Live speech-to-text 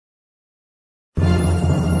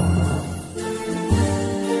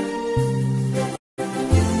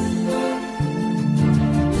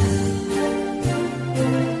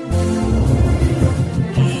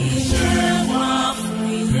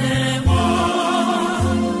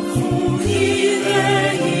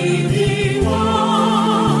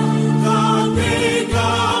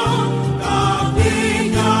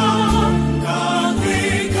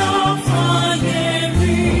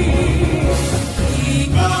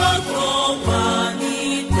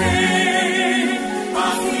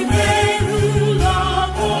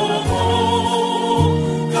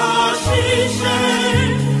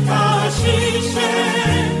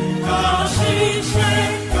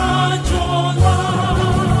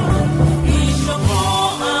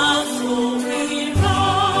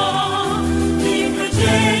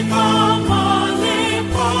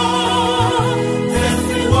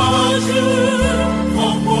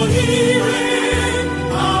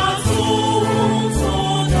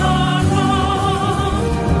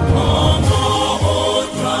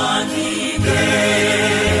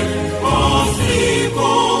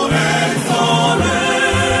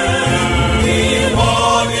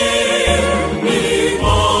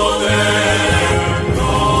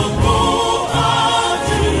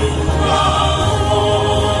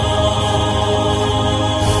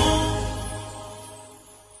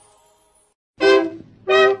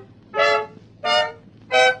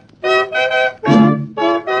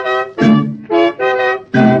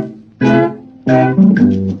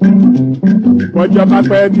bọ́jọ́ bá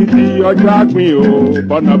pẹ́ títí ọjọ́ àpín o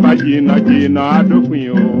bọ́nà bá jìnnà jìnnà àdópin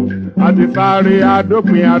o àti sáré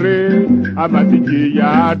àdópin aré àmàtìjìyà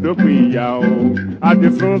àdópin ìyà o àti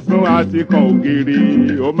sunsun àti kan ògiri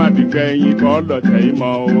ó má ti gbẹ̀yìn kọ́ lọ́tẹ̀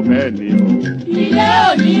ìmọ̀ o bẹ́ẹ̀ ni o. ilé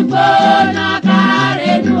òní gbóná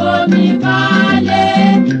kárẹ́nu omi kọ́lé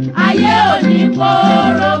ayé òní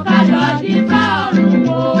kóró kálọ̀ dífá ọ̀run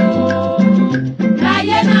o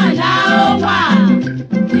láyé náà la ó wà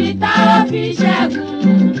títà ó fi ṣẹ́gun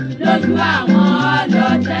lójú àwọn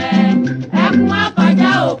ọlọ́tẹ̀ ẹkún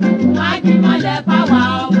akọjá òkùnkùn ajímọ́lẹ̀ fáwa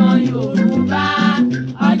ọmọ Yorùbá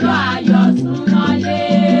ọjọ́ ayọ̀ súnmọ́lé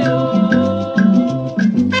o.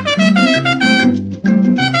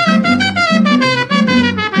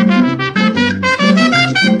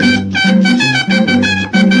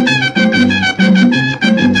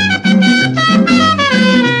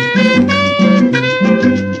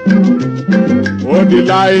 Di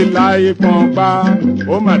láéláé pọ́n gbá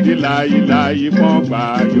ó mà di láéláé pọ́n gbá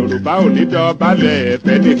Yorùbá ò ní dọ̀bálẹ̀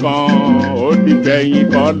ẹ̀fẹ́ nìkan ó di gbẹ̀yìn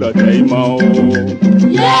kọ́ lọ́tẹ̀ ìmọ̀ o.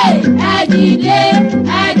 yé ẹ dìde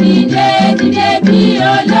dìde bí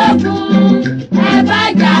ológun ẹ bá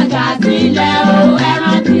jàgà sílẹ̀ o ẹ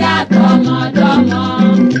rántí àtọmọdọ́mọ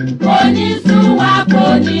kò ní sún wa kò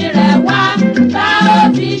ní rẹ̀ wá tá ó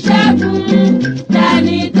fi ṣẹ́gun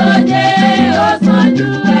tẹni tó dé ó sàn ju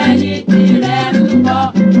ẹni tirẹ̀ ń bọ̀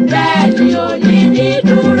bẹ́ẹ̀ ni ò ní ní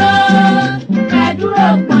dúró kẹ́dúró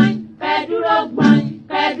gbọ̀n kẹ́dúró gbọ̀n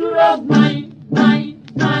kẹ́dúró gbọ̀n gbọ̀n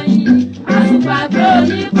gbọ̀n àtùpàgbé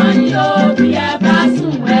oníkanni o bí ẹ bá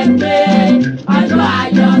sùn ẹ gbé ọjọ́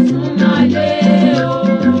ayọ̀ súnmọ́lé o.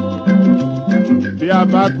 bí a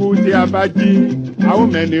bá kú tí a bá jí a ó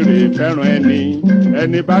mẹ́ni rè fẹ́ràn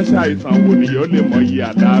ẹni bá ṣàìsàn wò ni yóò lè mọyì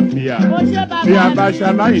àlàáfíà bí a bá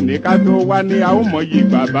ṣaláìní ká tó wá ní a ó mọyì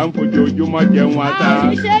bàbá ń fojoojúmọ́ jẹun ata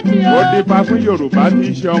ó dífá fún Yorùbá tí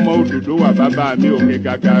í ṣe ọmọ Odùduwà bàbá mi òkè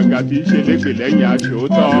gàgàgà tí í ṣe lẹ́gbẹ̀ẹ́ lẹ́yìn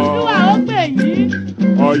aṣòótọ́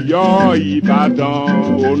Ọ̀yọ́ Ìbàdàn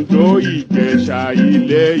Oǹdó Ìjẹ̀ṣà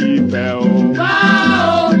Ilé Ifẹ̀ o. wá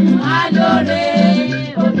ohùn alóore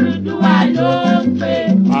Odùduwà ló ń pè.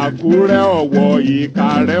 Àkúrẹ́ Ọ̀wọ̀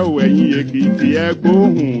Ìkàrẹ́ Ẹ̀yìn Èkìtì ẹ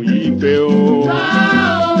gbóhùn Ìgbé o. wá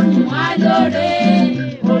ohùn alóore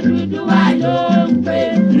Odùduwà ló ń pè.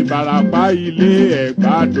 Ìbàràpá Ilé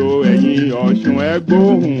Ẹ̀gbádò Ẹ̀yìn Ọ̀ṣun ẹ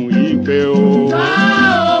gbóhùn Ìgbé o. wá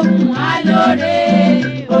ohùn alóore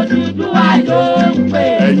Odùduwà ló ń pè.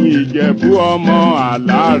 Ẹ̀yin Ìjẹ̀bú ọmọ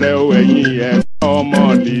Àlárẹ̀ ẹ̀yin Ẹ̀gbá ọmọ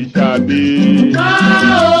Lísàbí. wá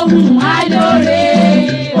ohùn alóore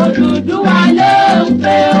Odùduwà ló ń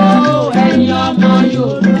pè o ẹ̀yin ọmọ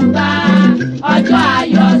Yorùbá ọjọ́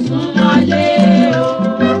ayọ̀ súnmọ́lé o.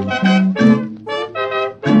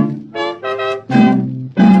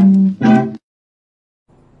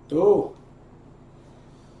 tó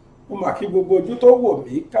mo mà kí gbogbo ojú tó wò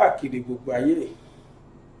mí káàkiri gbogbo ayé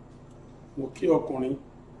mo kí ọkùnrin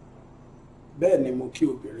bẹ́ẹ̀ ni mo kí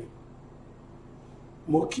obìnrin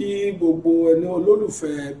mo kí gbogbo ẹni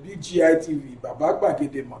olólùfẹ́ BGI TV bàbá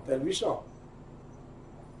gbàgede mọ̀ tẹlifíṣàn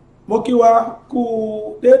mo kí wa kú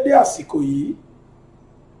déédé àsìkò yìí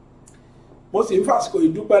mo sì ń fàsìkò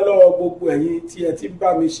yìí dúpẹ́ lọ́wọ́ gbogbo ẹ̀yin tí ẹ ti ń bá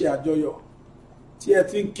mi ṣe àjọyọ̀ tí ẹ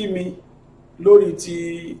ti ń kí mi lórí ti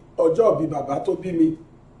ọjọ́ ìbí bàbá tó bí mi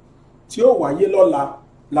tí ó wáyé lọ́la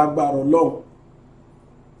lágbára Ọlọ́run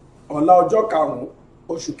ọ̀la ọjọ́ 5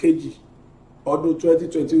 oṣù kejì ọdún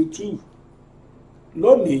 2022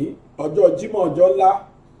 lónìí ọjọ́ Jímọ̀ ọjọ́ ńlá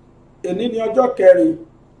èní ní ọjọ́ 4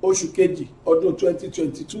 oṣù kejì ọdún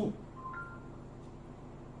 2022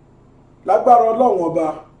 lágbára Ọlọ́run ọba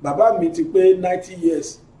bàbá mi ti pé 90 years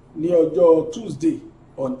ní ọjọ́ Tuesday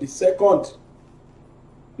on the 2nd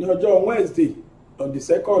ní ọjọ́ Wednesday on the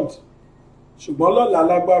 2nd ṣùgbọ́n lọ́la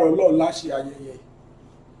lágbára Ọlọ́run láṣẹ ayẹyẹ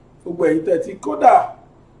gbogbo ẹ̀yin tẹ́tí kódà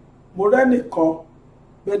mo rẹ́nìkan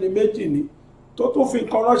bẹ́ni méjì ni tó tún fi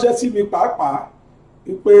nǹkan ránṣẹ́ sí mi pàápàá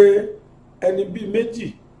wípé ẹni bíi méjì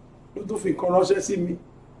ló tún fi nǹkan ránṣẹ́ sí mi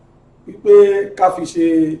wípé ká fi ṣe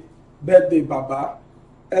birthday bàbá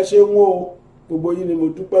ẹ ṣeun o gbogbo yín ni mo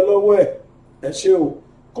dúpẹ́ lọ́wọ́ ẹ ṣé o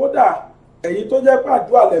kódà ẹ̀yin tó jẹ́ pé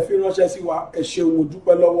àdúrà lẹ fi ránṣẹ́ sí wa ẹ ṣeun mo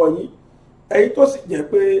dúpẹ́ lọ́wọ́ yín ẹ̀yin tó sì jẹ́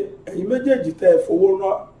pé ẹ̀yin méjèèjì tẹ́ ẹ fowó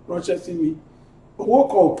ránṣẹ́ sí mi owó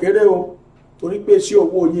kan ò kéré o torí pé ṣé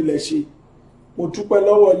owó yín lẹ ṣe mo dúpẹ́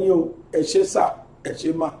lọ́wọ́ yín o ẹ ṣé sà ẹ ṣé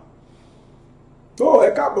mà tó ẹ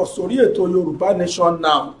káàbọ̀ sórí ètò Yorùbá Nation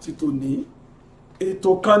Now ti tòní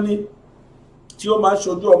ètò kan ní tí ó máa ń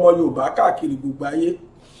ṣojú ọmọ Yorùbá káàkiri gbogbo ayé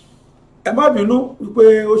ẹ má bínú wípé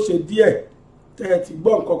ó ṣe díẹ̀ tẹ́ ẹ ti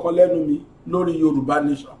gbọ́ nǹkan kan lẹ́nu mi lórí Yorùbá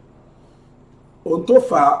Nation ohun tó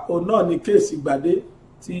fà á òun náà ni kéèsì Gbadé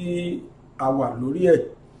tí a wà lórí ẹ̀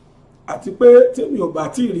àti pé tí mi ò bá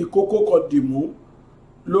tí ì rí kókó kan dìmú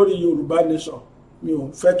lórí Yorùbá Nation mi ò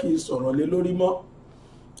fẹ́ kí n sọ̀rọ̀ lé lórí mọ́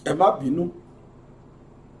ẹ má bínú.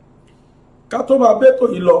 Ká tó máa bẹ́tò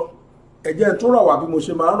yìí lọ ẹ jẹ́ tó rọ̀ wá bí mo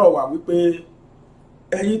ṣe máa ń rọ̀ wá wípé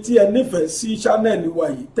ẹ̀yin tí ẹ nífẹ̀ẹ́ sí ṣánẹ́ẹ̀lì wa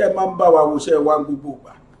yìí tẹ́ máa ń bá wa wòṣẹ́ wa gbogbo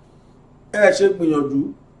ìgbà ẹ ṣe gbìyànjú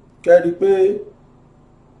kẹ́rí pé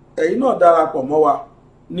ẹ̀yin náà darapọ̀ mọ́ wa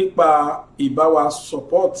nípa ìbáwa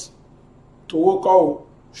support tówó kọ́ o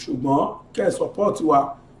ṣùgbọ́n kẹ́ ẹ support wa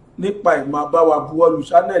nípa ìmọ̀ báwa buwọ́lu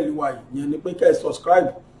ṣánẹ́ẹ̀lì wa yìí yẹn ni pé kẹ́ ẹ subscribe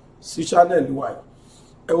sí ṣánẹ́ẹ̀lì wa yìí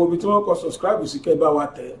ẹ wo ibi tí wọ́n kọ subscribe sí kẹ́ ẹ bá wa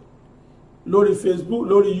tẹ̀ lórí Facebook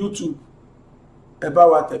lórí YouTube ẹ bá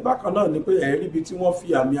wa tẹ̀ bákan náà ni pé ẹ rí ibi tí wọ́n fi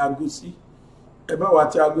àmì aago sí ẹ bá wa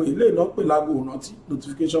tẹ aago ilé iná pè láago ìrántí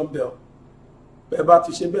notification bell ẹ bá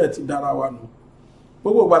ti ṣe bẹ́ẹ̀ ti dára wa nù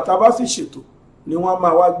gbogbo ìgbà tá a bá sì ṣètò ni wọ́n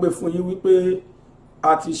máa wá gbé fún yín wípé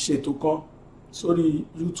a ti ṣètò kan sórí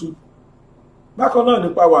YouTube bákan náà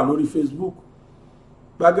nípa wà lórí Facebook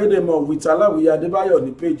Gbàgede Mọ̀ with Aláwìyé Adébáyọ̀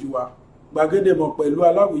ní péjì wa Gbàgede Mọ̀ pẹ̀lú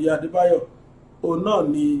Aláwìyé Adébáyọ̀ òun náà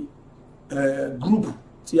ni group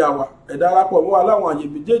tí a wà ẹ darapọ̀ mọ́ wa láwọn àyè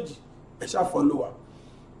méjèèjì ẹ ṣàfọ́lò wa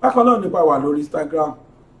bákan náà nípa wà lórí Instagram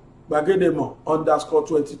Gbàgede Mọ̀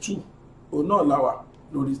 _22 òun náà la wà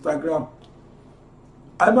lórí Instagram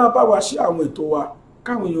a máa bá wa ṣe àwọn ètò wa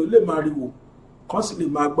káwọn èèyàn lè máa rí wò kán sì lè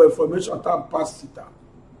máa gbọ́ information tá à ń pass síta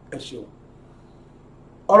ẹ ṣeun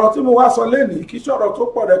ọ̀rọ̀ tí mo wá sọ lénìí kì í ṣọ̀rọ̀ tó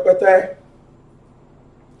pọ̀ rẹpẹtẹ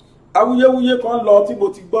awuyewuye kan lọ tí mo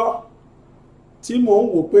ti gbọ́ tí mò ń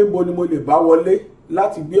wò pé mo ni mo lè bá wọlé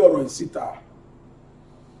láti gbé ọ̀rọ̀ yìí síta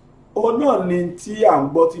òun náà ni tí à ń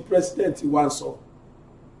gbọ́ tí president wa ń sọ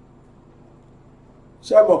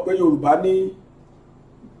ṣé mọ̀ pé Yorùbá ní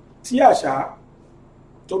tí àṣà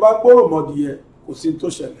tó bá gbòòrò mọ́dìyẹ kò sí tó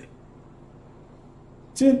ṣẹlẹ̀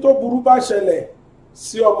tí tó burú bá ṣẹlẹ̀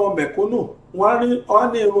sí ọmọ mẹ̀kúnnù wọ́n á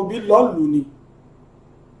ní irun bí lọ́ọ̀lù ni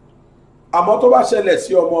àmọ́ tó bá ṣẹlẹ̀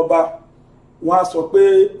sí ọmọ ọba wọ́n á sọ pé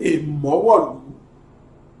èèmọ̀ wọ̀lú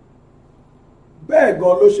bẹ́ẹ̀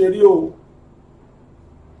gan ló ṣe rí o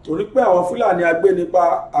torí pé àwọn Fúlàní agbénipa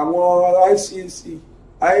àwọn ICC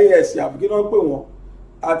IAS àbíkí náà pè wọ́n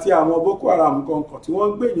àti àwọn Boko Haram kankan tí wọ́n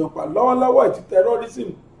ń gbèyàn pa lọ́wọ́lọ́wọ́ ìtí terrorism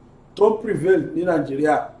tó ń prevail ní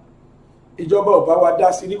Nàìjíríà ìjọba ò bá wa dá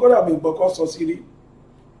sí ní kódà mi gbọ́kọ́ sọ sí rí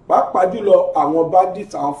pàápàá jùlọ àwọn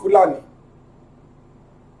bandits àwọn Fúlàní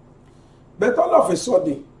bẹ́tọ́ lọ́fẹ̀ẹ́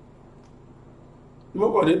sọ́dẹ̀ mo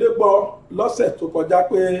kàn déédé gbọ́ lọ́sẹ̀ tó kọjá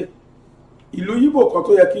pé ìlú Yíbò kan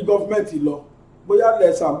tó yẹ kí gọ́fìmẹ̀ntì lọ bóyá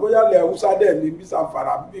lẹ́sàn bóyá lẹ́ Haúsá dẹ̀ ní bí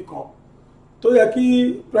Sàǹfàrà bíbí kan tó yẹ kí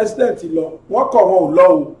pírẹsidẹ̀ntì lọ wọ́n kọ̀ wọn ò lọ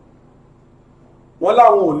o wọ́n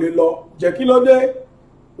láwọn ò lè lọ jẹ́ kí ló dé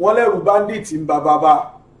wọ́n lẹ́rù bandits ń ba bàbá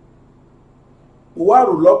mo wá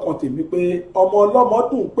rò lọ́kàn tèmi pé ọmọ ọlọ́mọ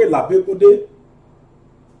dùn pè lábẹ́kúndé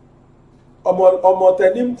ọmọ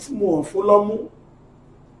tẹni mú wọn fún lọ́mú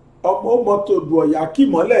ọmọ tó dù ọ̀yà kì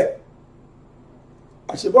mọ́lẹ̀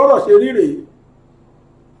àṣebọ́rọ̀ ṣe ríre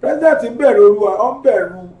pírẹsidẹ̀ntì ń bẹ̀rù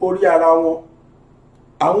orí ara wọn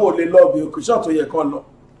àwọn ò lè lọ bí òkúṣọ́ tó yẹ kán lọ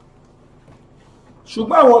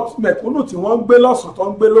ṣùgbọ́n àwọn mẹ̀kúnnù tí wọ́n ń gbé lọ́sàn tó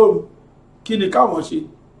ń gbé lóru kí ni káwọn ṣe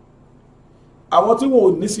àwọn tí wọn ò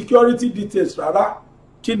ní security details rárá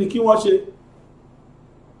kí ni kí wọ́n ṣe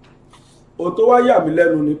ohun tó wá yà mí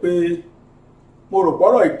lẹ́nu ni pé mo rò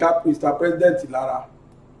pọ́rọ̀ ìka Mr. President lára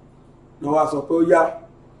ni wọ́n á sọ pé ó yá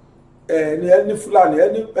ẹni Fúlàní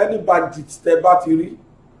ẹni bandit tẹ́ bá ti rí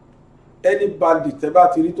ẹni bandit tẹ́ bá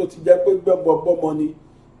ti rí tó ti jẹ́ pé gbọ́mọ ni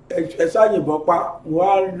ẹ ṣàyìnbọn pa wọ́n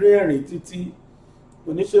á rẹ́rìn títí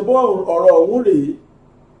oníṣebó ọ̀rọ̀ ọ̀hún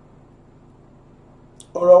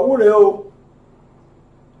rèé o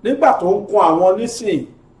nígbà tó ń kún àwọn nísìn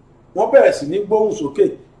wọ́n bẹ̀rẹ̀ sí ní gbóhùn sókè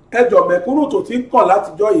ẹjọ́ mẹ̀kúnnù tó ti ń kàn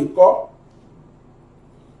látijọ́ yìí kọ́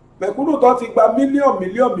mẹ̀kúnnù tó ti gba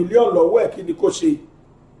mílíọ̀n lọ́wọ́ ẹ̀ kí ni kó ṣe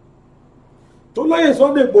tó lóye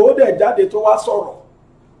Sunday Igboho dẹ̀ jáde tó wá sọ̀rọ̀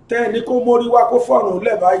tẹ́ ẹ ní kó mórí wá kó fọ̀rùn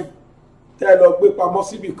lẹ̀ báyìí tẹ́ ẹ lọ gbé pamọ́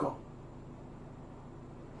síbì kan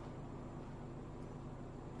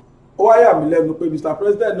ó wá yà mí lẹ́nu pé Mr.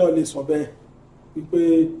 President náà lè sọ bẹ́ẹ̀ wípé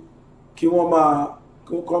kí wọ́n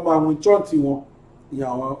máa wọ́n chọ́ọ̀tì wọn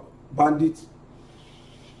ìyàwó bandit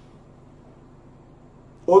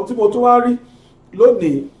ohun tí mo tún wá rí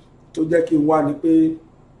lónìí tó jẹ́ kí n wá ni pé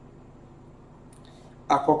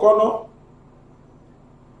àkọ́kọ́ náà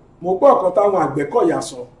mo gbọ́ ọ̀kan táwọn Àgbẹ̀kọ̀yà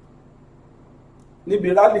sọ níbi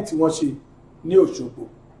rálì tí wọ́n ṣe ní Òṣogbo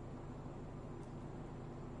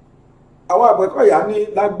àwọn Àgbẹ̀kọ̀yà ní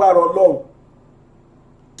lágbára Ọlọ́run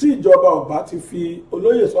tí ìjọba ọba ti fi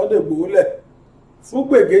olóyè Sunday Igboho lẹ̀ fún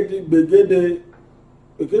gbègede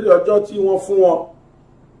ìkéde ọjọ́ tí wọ́n fún wọn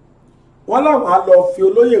wọ́n láwọn á lọ fi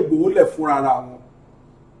olóyè Ìgbòho lẹ̀ fúnra wọn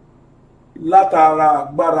látara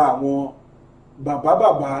agbára àwọn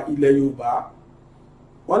bàbá ilẹ̀ Yorùbá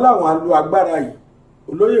wọ́n láwọn á lo agbára yìí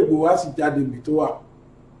olóyè Ìgbòho á sì jáde níbi tó wà.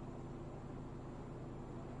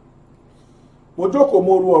 mo jókòó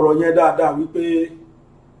mo ru ọ̀rọ̀ yẹn dáadáa wípé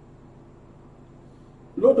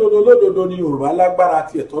lódodo ni Yorùbá lágbára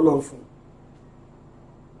tiẹ̀ tọ́lọ́ fún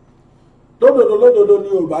lódodo ni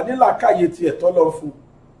Yorùbá nílàkàyè tiẹ̀ tọ́lọ́ fún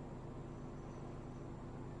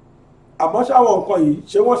àmọ́ sáwọn nǹkan yìí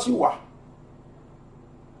ṣé wọ́n sì wà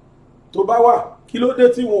tó bá wà kí ló dé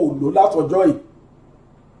tí wọn ò lò látọjọ́ yìí.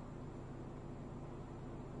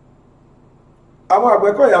 àwọn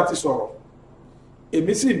Àgbẹ̀kọ̀yà ti sọ̀rọ̀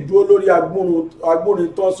èmi sì dúró lórí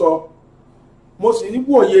agbórin tó sọ mo sì ń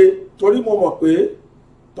wòye torí mo mọ̀ pé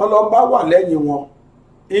tọ́lọ́mbá wà lẹ́yìn wọn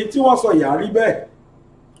èyí tí wọ́n sọ yà rí bẹ́ẹ̀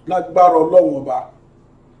lágbára Ọlọ́run ọba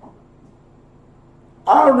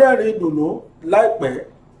á rẹ́rìn ìdùnnú láìpẹ́.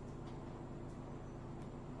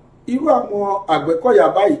 irú àwọn Àgbẹ̀kọ̀yà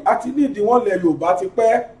báyìí àti nídìí wọn lẹ Yorùbá ti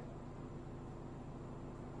pẹ́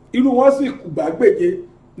irú wọn sì kù gbàgbèje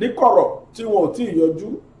ní kọ̀rọ̀ tí wọn ò tí ì yọjú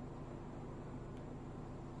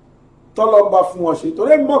tọ́lọ́mbà fún wọn ṣe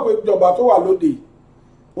torí mọ̀ pé ìjọba tó wà lóde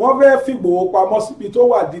wọ́n fẹ́ fìgbòho pamọ́ síbi tó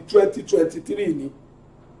wà di 2023 ni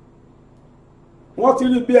wọ́n ti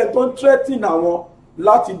rí bí ẹni tó ń threaten àwọn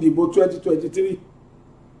láti dìbò 2023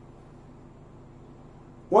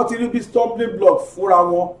 wọ́n ti rí bí stumbling block fúnra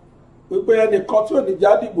wọn wípé ẹnìkan tí ò ní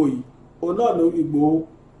já dìbò yìí òun náà ló Ìgbòho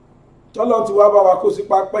tọ́lọ́ ti wá bá wa kó sí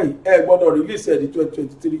pápẹ́ yìí ẹ gbọ́dọ̀ release ẹ̀ di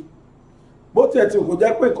 2023 bó tiẹ̀ tí kò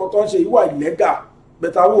jẹ́ pé nǹkan tó ń ṣe ìwà ìlẹ́gà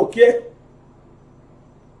bẹ̀tà wò kí ẹ̀.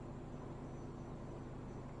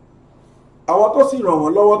 àwọn tó sì ràn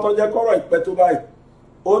wọ́n lọ́wọ́ tó jẹ́ kọ́rọ̀ ìpẹ́ tó báyìí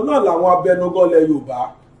òun náà làwọn abẹnugọ́lẹ̀ Yorùbá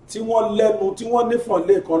tí wọ́n lẹ́nu tí wọ́n nífọ̀n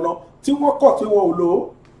lẹ́ẹ̀kanná tí wọ́n kọ̀ tí wọ́n ò lò ó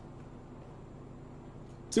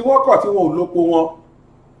tí wọ́n kọ̀ tí wọ́n ò lópo wọn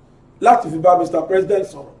láti fi bá Mr President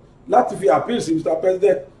sọ̀rọ̀ láti fi appeal sí Mr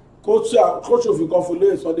President kó ṣòfin kan fún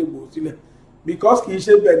lóye Sunday Igboho sílẹ̀ because kì í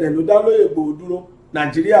ṣe Benin ló dá lóye Igboho dúró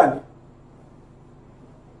Nàìjíríà ni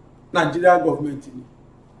Nigeria government ni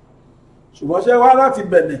ṣùgbọ́n ṣé wá láti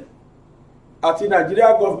Benin àti Nigeria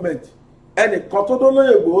government ẹnìkan tó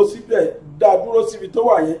dólóyè Ìgbòho síbẹ̀ dá dúró síbi tó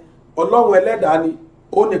wà yẹn Ọlọ́run ẹlẹ́dàá ni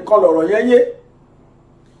ó nìkan lọ̀rọ̀ yẹn yé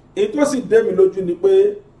èyí tó sì dé mi lójú ni pé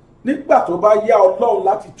nígbà tó bá yá Ọlọ́run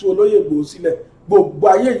láti tú olóyè Ìgbòho sílẹ̀ gbogbo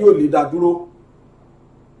ayé yóò lè dá dúró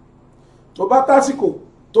tó bá tásìkò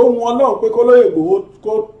tó wọn Ọlọ́run pé kólóyè Ìgbòho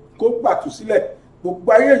kó gbàtú sílẹ̀ gbogbo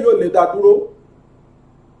ayé yóò lè dá dúró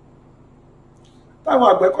táwọn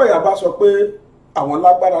Àgbẹ̀kọ̀yà bá sọ pé àwọn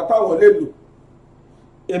lágbára táwọn lè lò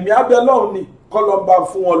èmi abẹ lọ́hùn ni kọ́lọ́mbà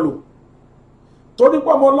fún wọn lò torí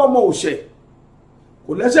pọ́mọ ọlọ́mọ òṣè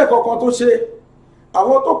kò lẹ́sẹ̀ kankan tó ṣe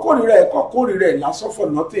àwọn tó kórìíra ẹ̀kọ́ kórìíra ẹ̀ lásán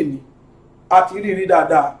fọ̀nà tèmi àti rírí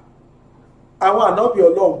dáadáa àwọn ànábì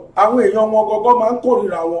Ọlọ́run àwọn èèyàn wọn gọ́gọ́ máa ń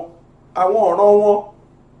kórìíra wọn àwọn ọ̀ràn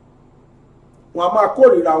wọn a máa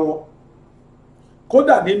kórìíra wọn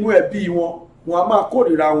kódà nínú ẹbí wọn a máa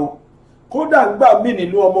kórìíra wọn kódà ńgbà míì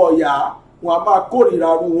nínú ọmọ ìyá wọn a máa kórìíra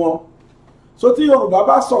ru wọn so tí Yorùbá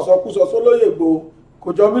bá sọ̀sọ̀kúsọ sólóyè Ìgbòho kò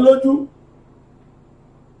jọ mí lójú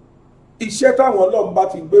iṣẹ́ táwọn Ọlọ́run bá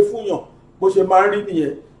ti gbé fúnyàn bó ṣe máa ń rí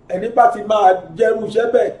nìyẹn ẹni bá ti máa jẹ́rú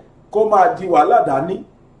iṣẹ́ bẹ́ẹ̀ kó máa di wàhálà dání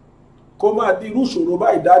kó máa di irú ìṣòro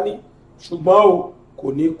báyìí dání ṣùgbọ́n o kò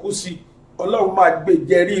ní kú sí Ọlọ́run máa gbé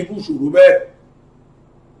jẹrí irú ìṣòro bẹ́ẹ̀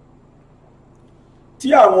tí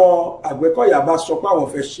àwọn Àgbẹ̀kọ̀yà bá sọ pé àwọn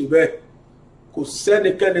fẹ́ ṣe bẹ́ẹ̀ kò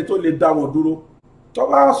sẹ́nikẹ́ni tó lè dá wọn dúró tó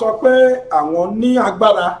bá sọ pé àwọn ní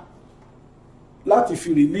agbára láti fi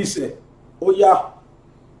rìlíìsì ẹ̀ ó yá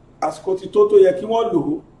àsìkò ti tó yẹ kí wọ́n lò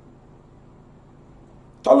ó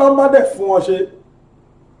tọ́lọ́mọdé fún wọn ṣe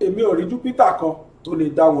èmi ò rí Júpítà kan tó lè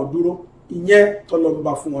dá wọn dúró ìyẹn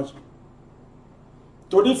tọ́lọ́mọba fún wọn ṣe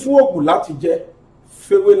torí fún ògùn láti jẹ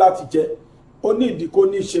fẹ́wé láti jẹ ó ní ìdí kó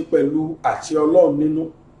ní í ṣe pẹ̀lú àṣẹ Ọlọ́run nínú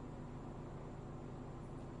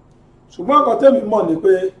ṣùgbọ́n nǹkan tẹ́mi mọ̀ ni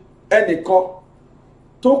pé ẹnìkan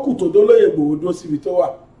tó kù tó dólóyè Ìgbòho dúró síbi tó wà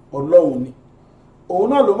Ọlọ́run ni òun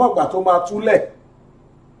náà ló mọ̀gbà tó máa túlẹ̀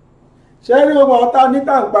ṣé rí ọmọ ọ̀tá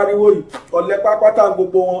níta ń pariwo yìí ọ̀lẹ pápátá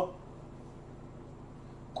gbogbo wọn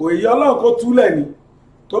kò yí Ọlọ́run kó túlẹ̀ ni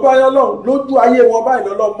tó bá yọ Ọlọ́run lójú ayé wọn báyìí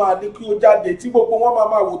lọ́lọ́run máa ní kí ó jáde tí gbogbo wọn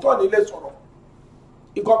máa wò tọ́ nílé sọ̀rọ̀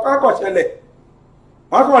ìkọ̀ká kọ̀ ṣẹlẹ̀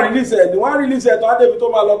wọ́n kàn rìlíìsì ẹ̀ ní wọ́n rìlíìsì ẹ̀ tó á débi tó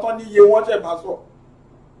máa lọ tán ní iye wọ́n ṣẹ̀ máa sọ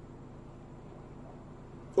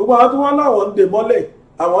gbogbo àwọn tí wọ́n láwọn ń dè mọ́lẹ̀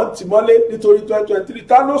àwọn ń tì mọ́lẹ̀ nítorí 2023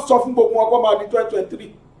 ta ló sọ fún gbogbo wọn kó máa di 2023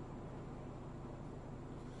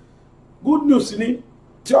 good news ni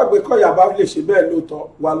tí Agbekoya bá lè ṣe bẹ́ẹ̀ lóòótọ́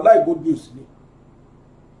wàláhì good news ni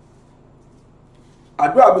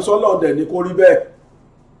àdúrà mi sọ́lọ́run dẹ̀ ni kó rí bẹ́ẹ̀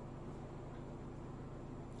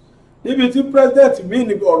níbi tí president mi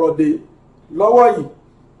ní ọ̀rọ̀ dé lọ́wọ́ yìí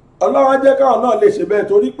ọlọ́wọ́ jẹ́ káwọn náà lè ṣe bẹ́ẹ̀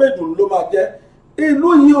torí pé ìdùnnú ló máa jẹ́ ìlú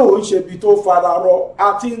yìí ò ń ṣebi tó fararọ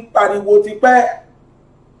àti ń pariwo tipẹ́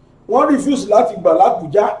wọ́n refuse láti gbà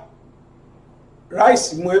l'Àbújá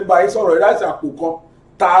ráìsì mú ẹgbà yìí sọ̀rọ̀ ráìsì àpò kan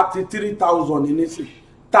 33,000 ní nísìn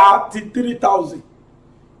 33,000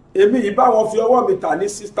 èmi yìí bá wọn fi ọwọ́ mi tà ní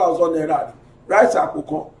 6,000 naira rí ráìsì àpò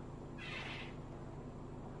kan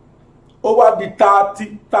ó wá di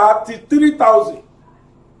 33,000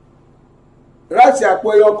 ráìsì àpò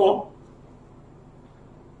ẹyọ kan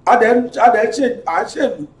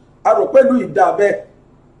àṣèlú àròpẹ́lú ìdá bẹ́ẹ̀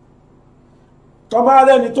tọ́ba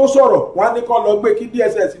rẹ́ni tó sọ̀rọ̀ wọ́n á ní kó lọ gbé kí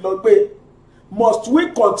DSS lọ gbé must we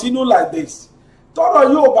continue like this tọ́rọ̀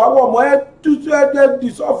yóò bá wọ̀ mọ́ ẹ tútù ẹgbẹ́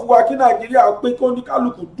dìsọ́ọ̀fù wa kí Nàìjíríà pé kó ní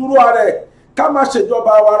kálukú dúró ara ẹ̀ ká má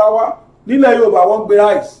ṣèjọba warawa nílẹ̀ Yorùbá wọ́n gbé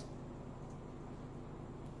rice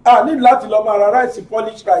a ní láti lọ máa ra rice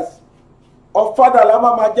polish rice ọ̀fadà la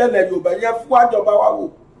máa jẹ́lẹ̀ Yorùbá yẹn fún àjọba wa wò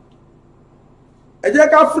ẹ jẹ́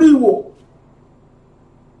ká free wò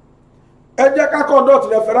ẹ jẹ́ ká conduct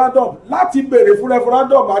referendum láti béèrè fún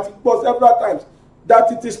referendum àti gbọ́ several times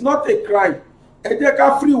that it is not a crime ẹ jẹ́ ká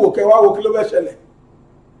free wò kẹwàá wò kí ló fẹ́ ṣẹlẹ̀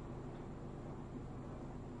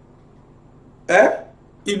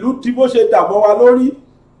ìlú tí bó ṣe dààmú wa lórí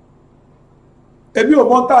èmi ò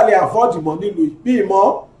mọ̀ tá a lè afford mọ́ nílùú bí ìmọ̀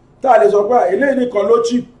tá a lè sọ pé eléyìí nìkan ló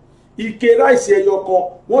cheap ike ráìsì ẹyọ kan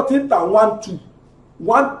wọ́n ti ń tà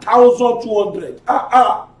 1,200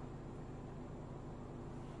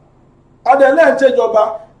 adẹ̀lẹ́ ń ṣèjọba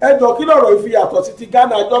ẹjọ́ kí lọ́rọ̀ ìfi yàtọ̀ sí ti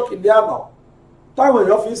Ghana ẹjọ́ kìíní àná táwọn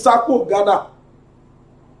èèyàn fi ń sápò Ghana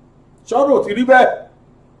ṣọ́rọ̀ ti rí bẹ́ẹ̀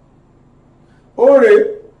ó rèé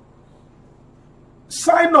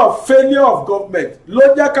sign of failure of government ló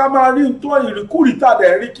jẹ́ ká máa rí tó ìrìkúrì tàdé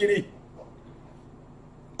rí kiri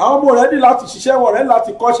àwọn ọmọ rẹ̀ ní láti ṣiṣẹ́ wọn rẹ̀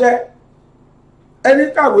láti kọ́ṣẹ́ ẹni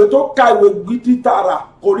kàwé tó ka ìwé gidi tààrà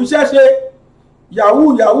kò ríṣẹ́ ṣe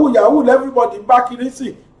yahoo everybody bá kiri sí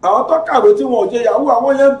àwọn tó kàwé tí wọn ò jẹ yahoo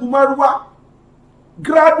àwọn yẹn ń gun márúwá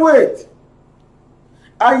graduate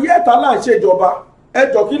ayé ẹ̀ta là ń ṣèjọba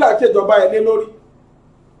ẹjọ́ kí là ń ṣèjọba ẹ̀ lé lórí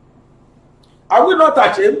are we not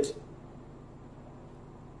ashamed?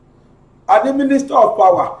 Adi minister of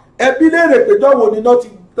power ẹbí léèrè péjọ wo ni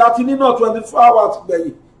láti nínà 24 hours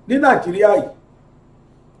gbẹ̀yìn ní Nàìjíríà yìí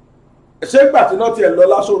ṣé gbà tí náà tiẹ̀ lọ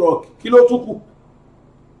l'Aso Rock kí ló tún kù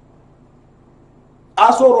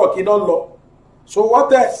Aso Rock iná lọ so what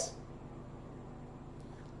else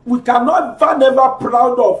we cannot never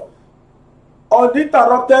proud of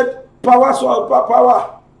uninterrupted power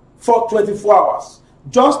for 24 hours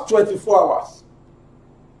just 24 hours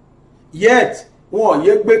yet wọn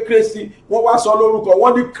yé gbé crazy wọn wá sọ lórúkọ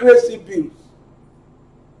wọn ní crazy bills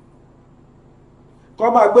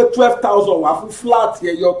kọ́ máa gbé 12,000 wá fún flat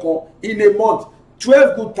ẹyọ kan in a month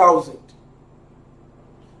 12 good thousand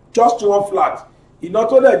just one flat iná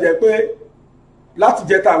tó dẹ̀ jẹ́ pé láti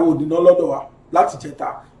jẹta àwọn òdìná lọ́dọ̀ wa láti jẹta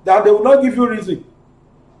that they will not give you reason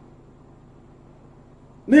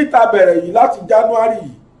ní ìta bẹ̀rẹ̀ yìí láti January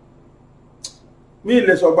yìí mi ì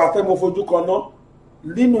lè sọ̀gbà tẹ́ mo fojú kan náà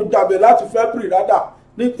nínú jàbẹ̀ láti February rádà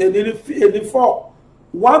ní èní 4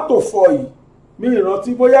 1 to 4 yìí mi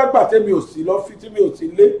ìrántí bóyá gbà tẹ́mi ò sí lọ́fíìsì tí mi ò sí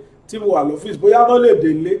lé tí mo wà lọ́fíìsì bóyá náà lè dé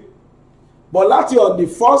lé but láti on the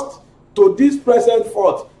 1st to this present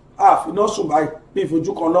 4th àfiná sùn báyìí ní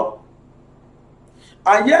ìfojú kan náà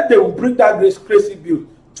and yet they will bring that crazy bill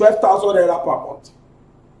 12,000 naira per month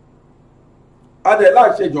adela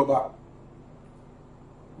ìṣèjọba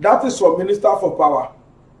that is for minister for power.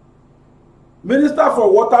 Minister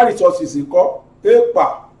for water resources ńkọ́ èèpà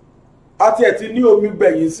àti ẹ̀ ti ní omi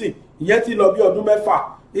gbẹ̀yìn sí ìyẹn ti lọ bí ọdún mẹ́fà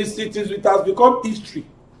it has become history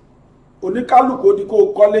oníkálùkù ní kó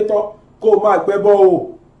kọ́lé tán kó máa gbẹ́bọ́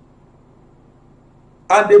o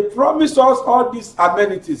and they promise us all these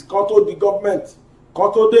amenities kan tó di government kan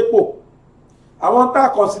tó dépò àwọn tá a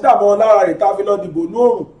consider mọ́ lára rẹ̀ tá a fi lọ dìbò ní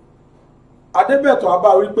òrùn Adébẹ̀tọ̀ abá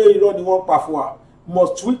rí pé irọ́ ni wọ́n pa fún wa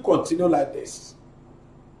must we continue like this?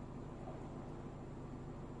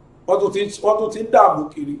 wọ́n tún ti ń dààmú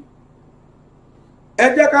kiri ẹ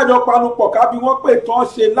jẹ́ ká jọ panupọ̀ ká bí wọ́n pè tán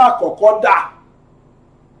ṣe lákọ̀ọ́kọ́ dà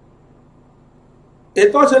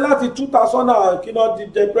ètò ṣe láti 2000 kí náà di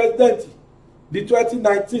jẹ president di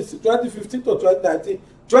 2015 to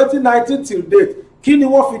 2019 till date kí ni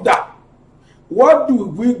wọ́n fi dà what do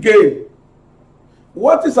we gain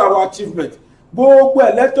what is our achievement gbogbo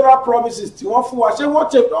electoral promises tí wọ́n fún wa ṣé wọ́n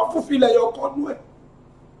ṣe wọ́n fún filẹ̀ yọ kọ́nú ẹ̀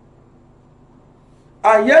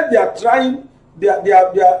And yet they are trying, they are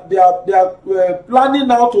planning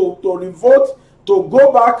now to revolt, to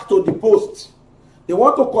go back to the post. They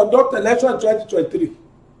want to conduct election in 2023.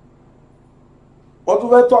 Wọ́n tún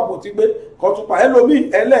fẹ́ tọ́pù tí gbé kọ́tùpà ẹlòmíì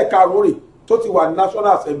ẹlẹ́ẹ̀karùn-ún rẹ̀ tó ti wà ní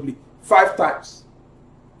National Assembly 5 times.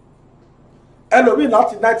 Ẹlòmíì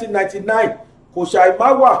láti 1999 kò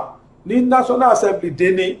ṣàìmá wà ní National Assembly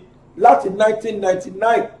déni láti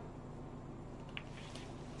 1999.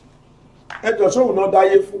 Ẹjọ́ sóhun náà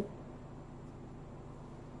dáyé fún.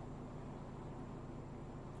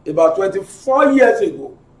 About 24 years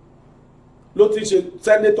ago ló ti ṣe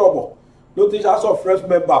senator bọ̀, ló ti ṣe House of Reps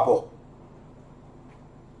member bọ̀.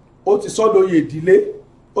 Ó ti sọ́dọ̀ oyè ìdílé,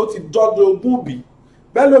 ó ti dọ́dọ̀ ogún bí.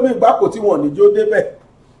 Bẹ́ẹ̀ lómi ìgbàpò tí wọ́n ní jó débẹ̀.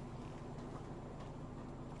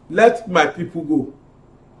 Let my people go.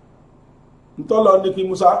 Ntọ́lọ ní kí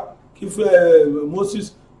Musa, kí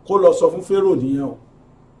Moses kó lọ sọ fún Pharaoh nìyẹn o.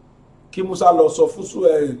 Kí Musa lọ sọ fún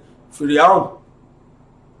Fìrìhàn.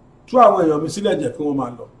 Tú àwọn èèyàn mi sílẹ̀ jẹ́ kí wọ́n máa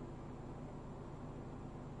lọ.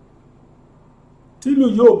 Tílù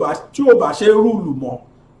tí ò bá ṣe rúùlù mọ́,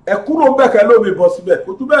 ẹ kúrò bẹ́ẹ̀kẹ́ lómi bọ́ síbẹ̀,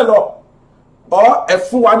 kò jù bẹ́ẹ̀ lọ. Ọ ẹ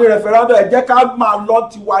fún wa ní referendum, ẹ jẹ́ ká máa lọ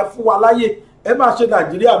tiwa, ẹ fún wa láyè, ẹ máa ṣe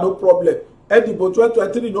Nàìjíríà no problem. Ẹ dìbò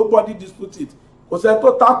 2023, nobody dispute it. Kò sẹ́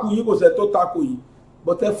tó takò yìí, kò sẹ́ tó takò yìí.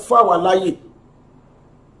 But ẹ fún àwa láyè.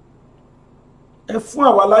 Ẹ fún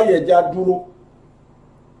àwa láyè ẹja dúró.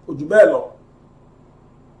 Kò jù bẹ́ẹ̀ lọ.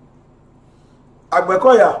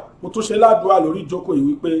 Agbekoya, mo tún ṣe ládùúrà lórí ìjókòó yìí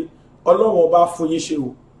wípé Ọlọ́run ọba fún yín ṣe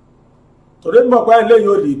o. Torí mọ̀ pé ilé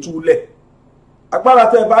yóò lè túlẹ̀. Agbára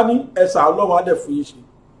tẹ́ bá ní ẹ̀sà Ọlọ́run á dẹ̀ fún yín ṣe.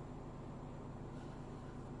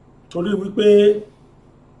 Torí wípé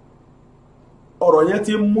ọ̀rọ̀ yẹn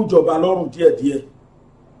ti ń mújọba lọ́rùn díẹ̀díẹ̀.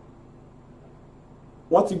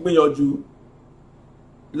 Wọ́n ti gbìyànjú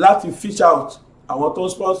láti fish out àwọn tó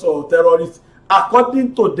sponsor terrorists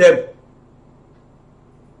according to them.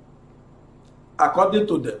 According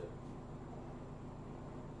to them.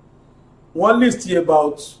 One list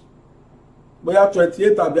about bóyá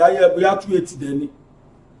 28 tàbí ayé bóyá 280 dẹni.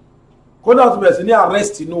 Kódà tó bẹ̀rẹ̀ sí ní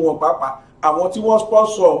arrest inú wọn pàápàá àwọn tí wọ́n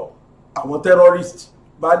sponsor àwọn terrorists,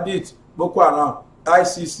 bandits, Boko Haram,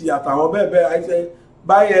 ICC àtàwọn bẹ́ẹ̀ bẹ́ẹ̀ àìsẹ́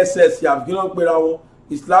báyìí SS àbíkínà pera wọn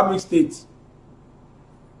Islamic State.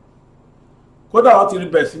 Kódà wọ́n ti rí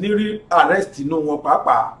bẹ̀rẹ̀ sí ní rí arrest inú wọn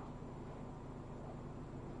pàápàá.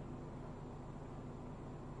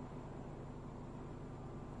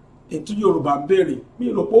 Ètò Yorùbá ń béèrè mi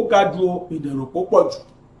ìròpó ga ju ìdẹ̀ròpó pọ̀ jù.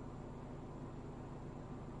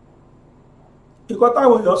 Ìkọ́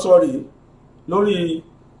táwọn èèyàn sọ rèé lórí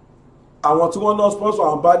àwọn tí wọ́n náà sponsor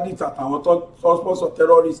àwọn bandits àtàwọn tó sponsor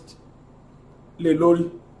terrorist lé lórí.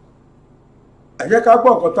 Ẹ jẹ́ ká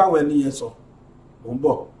gbọ́ nǹkan táwọn ẹni yẹn sọ. Mo ń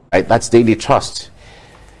bọ̀. That's Daily Trust.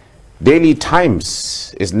 Daily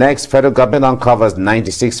Times is next. Federal government uncovers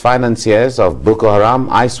 96 financiers of Boko Haram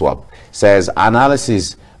ISWAP. Says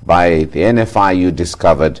analysis by the NFIU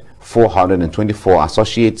discovered 424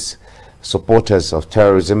 associates, supporters of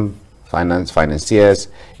terrorism, financiers,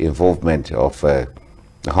 involvement of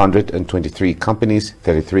 123 companies,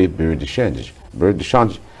 33 bureau de change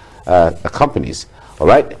companies. All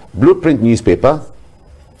right. Blueprint newspaper.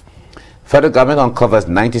 Federal government uncovers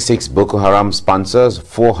 96 Boko Haram sponsors,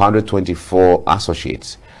 424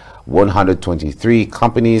 associates, 123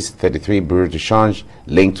 companies, 33 bureau de change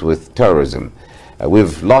linked with terrorism.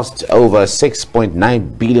 We've lost over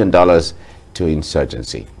 $6.9 billion to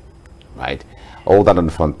insurgency. Right. All that on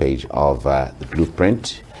the front page of the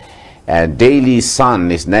Blueprint. And Daily Sun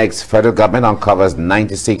is next. Federal government uncovers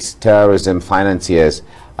 96 terrorism financiers,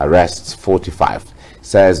 arrests 45.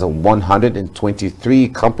 Says 123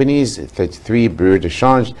 companies, 33 bureau de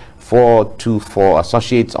change, 424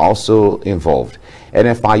 associates also involved.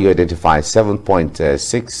 NFIU identifies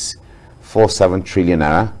 7.647 trillion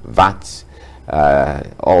naira VAT,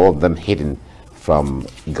 all of them hidden from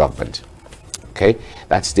government. Okay,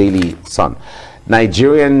 that's Daily Sun.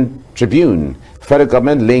 Nigerian Tribune. Federal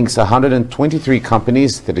government links 123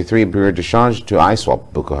 companies, 33 bureau de change to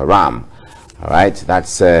ISWAP, Boko Haram. All right,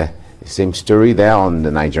 that's the same story there on the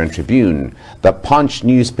Nigerian Tribune. The Punch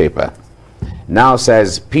newspaper now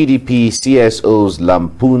says PDP CSOs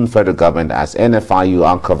lampoon federal government as NFIU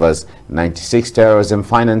uncovers 96 terrorism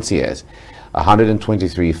financiers,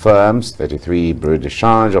 123 firms, 33 bureau de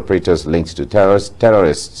change operators linked to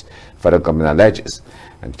terrorists, federal government alleges.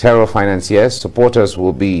 And terror financiers supporters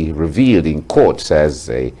will be revealed in court, says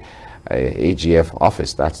a AGF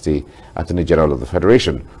office. That's the Attorney General of the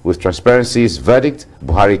Federation. With transparency's verdict,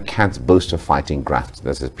 Buhari can't boast of fighting graft.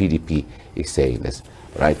 That's the PDP is saying this,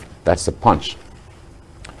 right? That's the Punch.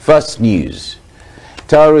 First News.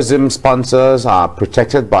 Terrorism sponsors are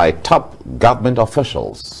protected by top government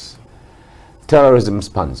officials. Terrorism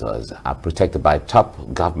sponsors are protected by top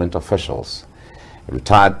government officials. A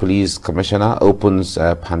retired police commissioner opens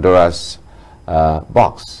Pandora's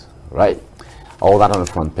box, right? All that on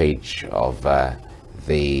the front page of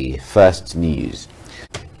the First News.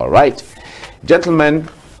 All right, gentlemen,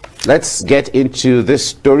 let's get into this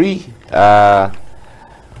story.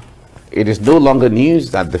 It is no longer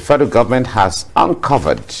news that the federal government has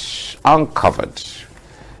uncovered,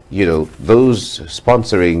 you know, those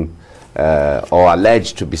sponsoring or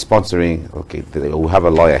alleged to be sponsoring, okay, we have a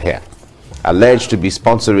lawyer here, alleged to be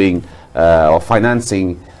sponsoring or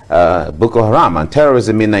financing Boko Haram and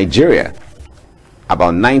terrorism in Nigeria.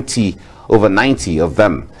 About over 90 of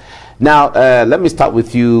them. Now, let me start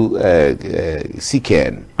with you,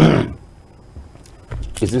 CKN.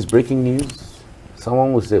 Is this breaking news?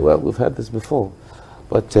 Someone will say, well, we've heard this before,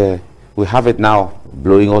 but we have it now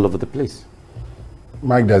blowing all over the place.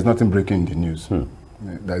 Mike, there's nothing breaking in the news.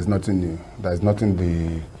 There is nothing new. There is nothing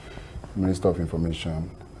the Minister of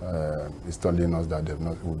Information is telling us that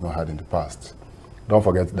we've not had in the past. Don't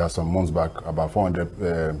forget that some months back, about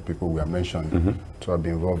 400 people were mentioned to have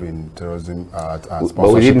been involved in terrorism and sponsorship.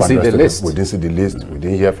 But we didn't see the list. We didn't see the list. We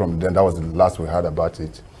didn't hear from them. That was the last we heard about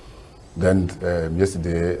it. Then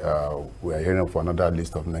yesterday, we are hearing for another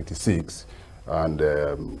list of 96, and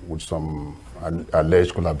with some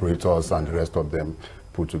alleged collaborators and the rest of them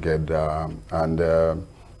put together. And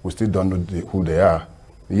we still don't know who they are.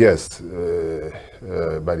 Yes,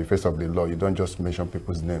 by the face of the law, you don't just mention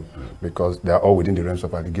people's name because they are all within the realms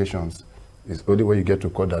of allegations. It's only when you get to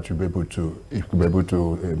court that you'll be able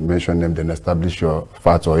to, mention them, then establish your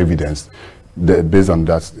facts or evidence. Based on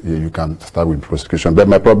that, you can start with prosecution. But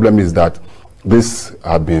my problem is that this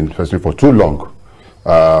has been pursuing for too long.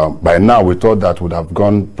 By now, we thought that would have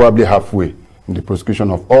gone probably halfway in the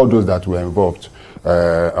prosecution of all those that were involved.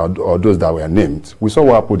 Or those that were named. We saw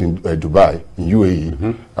what happened in Dubai, in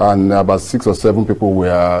UAE, and about 6 or 7 people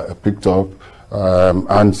were picked up,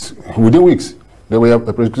 and within weeks they were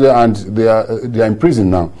prosecuted, and they are in prison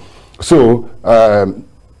now. So the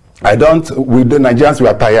Nigerians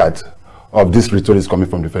were tired of this rhetoric coming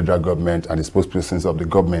from the federal government and the spokespersons of the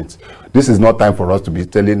government. This is not time for us to be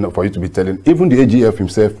telling, for you to be telling. Even the AGF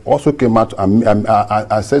himself also came out and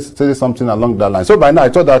said something along that line. So by now I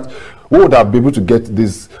thought that we would have been able to get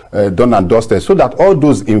this done and dusted, so that all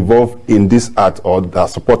those involved in this act or that are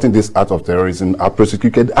supporting this act of terrorism are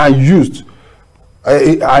prosecuted and used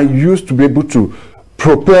to be able to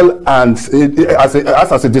propel and as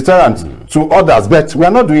a deterrent to others. But we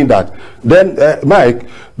are not doing that. Then, Mike,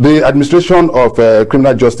 the administration of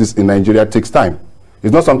criminal justice in Nigeria takes time.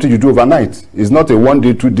 It's not something you do overnight. It's not a 1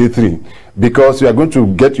 day, 2 day, 3, because you are going to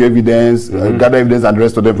get your evidence, gather evidence, and the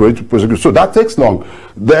rest of them for you to prosecute. So that takes long.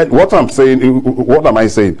 Then what am I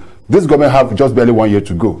saying? This government have just barely 1 year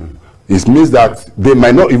to go. It means that they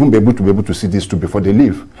might not even be able to see this through before they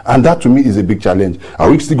leave. And that to me is a big challenge.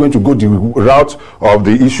 Are we still going to go the route of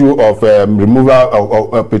the issue of removal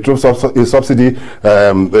of petrol subsidy,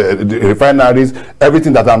 the refineries,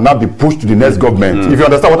 everything that will now be pushed to the next government? If you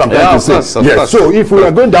understand what I'm trying to say. Yes. So if we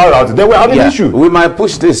are going down route, then we have an issue. We might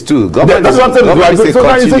push this too. That's what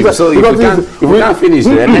I'm saying. So if we can't finish,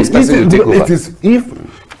 the next person will take over. It is if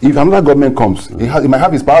another government comes, it might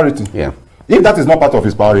have its priority. Yeah. If that is not part of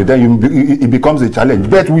his priority, then it becomes a challenge.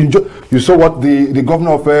 But you saw what the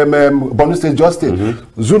governor of Borno State just did.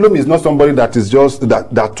 Zulum is not somebody that is just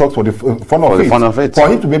that talks for the fun of it. For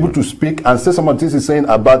him to be able to speak and say some of the things he's saying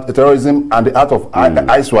about terrorism and the art of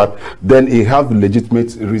ISWAP, then he have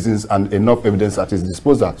legitimate reasons and enough evidence at his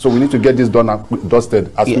disposal. So we need to get this done and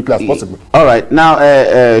dusted as quickly as possible. All right. Now,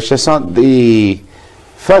 Sheson, the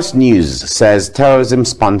First News says terrorism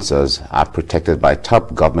sponsors are protected by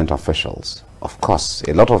top government officials. Of course,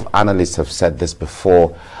 a lot of analysts have said this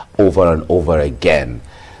before, over and over again.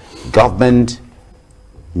 Government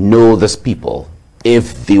know these people.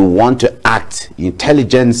 If they want to act,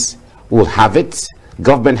 intelligence will have it.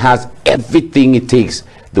 Government has everything it takes,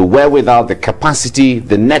 the wherewithal, the capacity,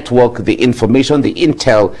 the network, the information, the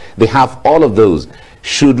intel. They have all of those.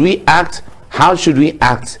 Should we act? How should we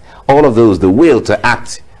act? All of those, the will to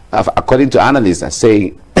act, according to analysts, are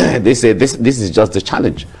saying they say this is just the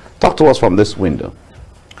challenge. Talk to us from this window.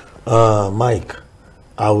 Mike,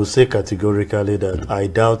 I will say categorically that I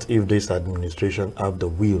doubt if this administration have the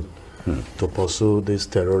will to pursue this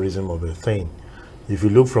terrorism of a thing. If you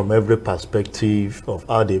look from every perspective of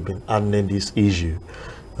how they've been handling this issue,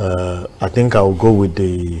 I think I will go with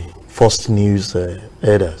the First News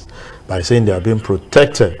headers by saying they are being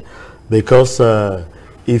protected, because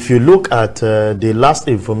if you look at the last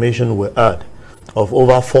information we had, of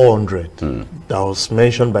over 400 that was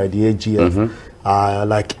mentioned by the AGF.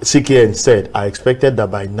 Like CKN said, I expected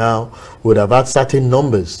that by now we would have had certain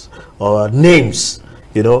numbers or names.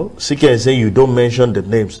 You know, CKN saying you don't mention the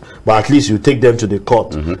names, but at least you take them to the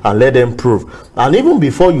court and let them prove. And even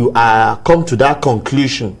before you come to that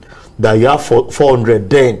conclusion that you have 400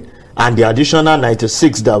 then, and the additional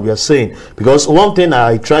 96 that we are saying, because one thing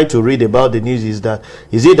I tried to read about the news is that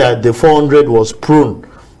the 400 was prone,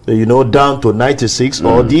 you know, down to 96,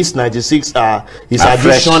 or these 96 is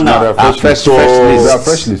additional. Fresh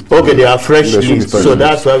list. Okay, they are fresh list. So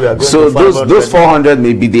that's why we are going so to those 400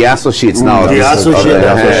 may be the associates now. The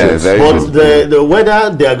associates. But the whether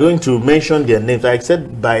they are going to mention their names, I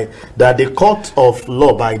said that the court of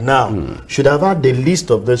law by now should have had the list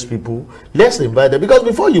of those people. Let's invite them, because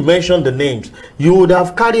before you mention the names, you would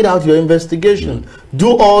have carried out your investigation,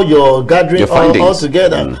 do all your gathering all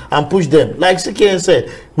together and push them. Like CKN said,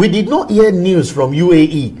 we did not hear news from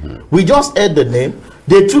UAE. We just heard the name.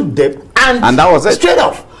 They took them and that was it. Straight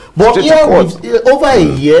off. But here, over a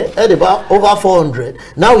year, heard about over 400.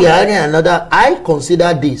 Now we are hearing another. I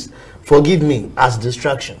consider this, forgive me, as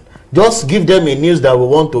distraction. Just give them a news that we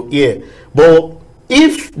want to hear. But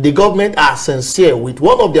if the government are sincere with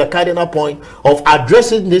one of their cardinal points of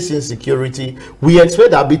addressing this insecurity, we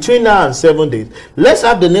expect that between now and 7 days, let's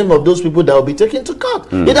have the name of those people that will be taken to court,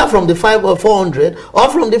 either from the 5 or 400 or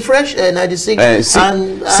from the fresh 96.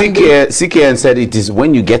 CKN said it is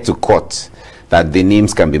when you get to court that the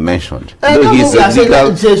names can be mentioned. When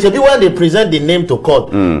they present the name to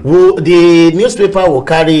court, the newspaper will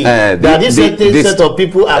carry that this set of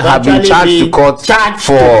people have been charged to court. So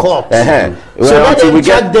let them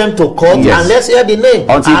charge them to court, and let's hear the name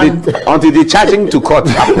until the charging to court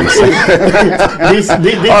happens.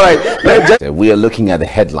 All right, we are looking at the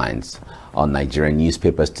headlines on Nigerian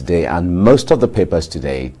newspapers today, and most of the papers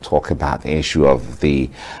today talk about the issue of the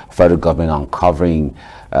federal government uncovering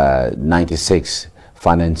 96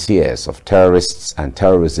 financiers of terrorists and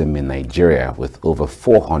terrorism in Nigeria, with over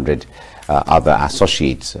 400 other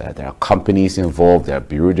associates. There are companies involved, there are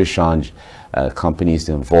bureau de change companies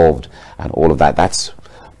involved, and all of that. That's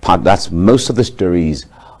most of the stories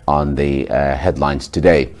on the headlines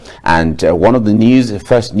today. And one of the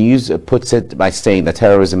first news puts it by saying that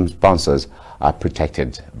terrorism sponsors are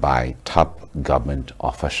protected by top government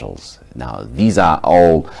officials. Now, these are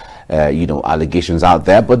all allegations out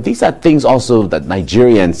there, but these are things also that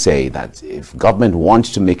Nigerians say that if government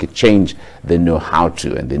wants to make a change, they know how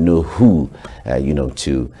to, and they know who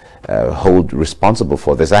to hold responsible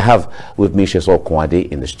for this. I have with me Sheso Kwade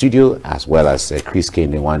in the studio, as well as Chris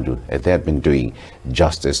Kene-Wandu. They have been doing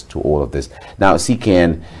justice to all of this. Now,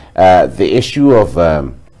 CKN, the issue of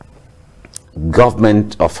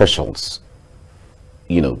government officials,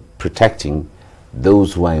 protecting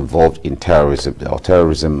those who are involved in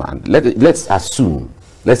terrorism, and let's assume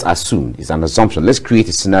it's an assumption. Let's create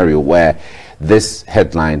a scenario where this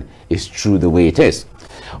headline is true the way it is.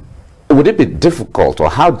 Would it be difficult, or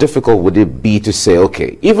how difficult would it be to say,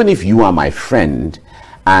 okay, even if you are my friend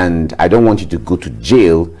and I don't want you to go to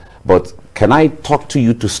jail, but can I talk to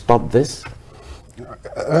you to stop this?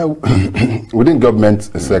 Within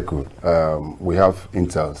government circle, we have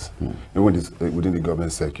intels, even within the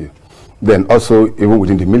government circle. Then also, even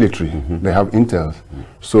within the military, they have intels.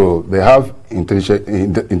 So they have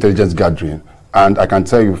intelligence gathering, and I can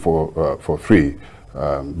tell you for free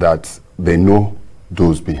that they know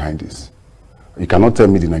those behind this. You cannot tell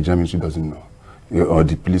me the Nigerian military doesn't know, or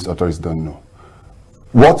the police authorities don't know.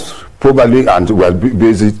 What probably, and well,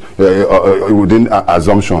 based within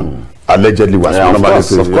assumption, allegedly was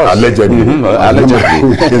allegedly.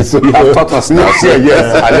 Allegedly. So you have taught us now.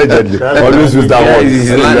 Yes, allegedly. Always use that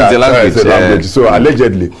word. Language. So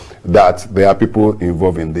allegedly that there are people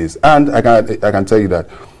involved in this, and I can tell you that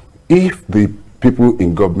if the people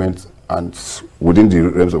in government and within the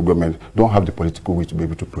realms of government don't have the political will to be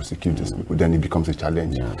able to prosecute these people, then it becomes a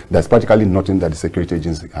challenge. There's practically nothing that the security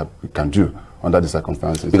agency can do under the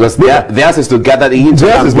circumstances. Because theirs is to gather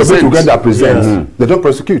the present. They don't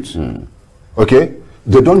prosecute. Okay?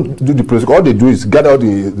 They don't do the prosecute. All they do is gather all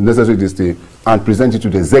the necessary thing and present it to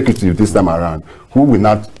the executive this time around, who will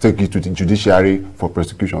not take it to the judiciary for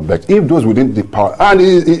prosecution. But if those within the power, and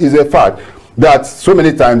it is a fact that so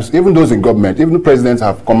many times, even those in government, even the presidents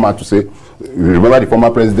have come out to say, remember the former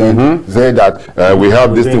president said that we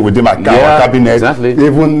have this thing within our cabinet. Exactly.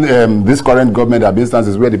 Even this current government, there have been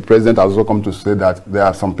instances where the president has also come to say that there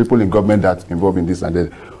are some people in government that are involved in this and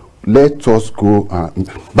that. Let us go.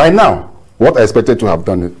 By now, what I expected to have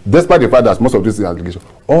done, despite the fact that most of these allegations,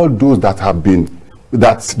 all those that have been,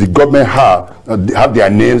 that the government have their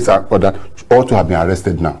names or that ought to have been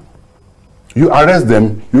arrested now. You arrest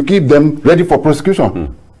them, you keep them ready for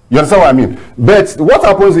prosecution. You understand what I mean? But what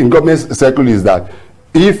happens in government circle is that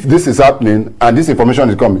if this is happening and this information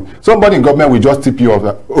is coming, somebody in government will just tip you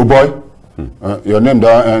off. Oh boy, your name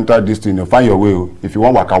don't enter this thing. Find your way. If you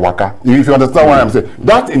want waka waka, if you understand what I'm saying,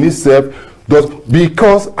 that in itself does,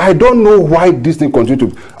 because I don't know why this thing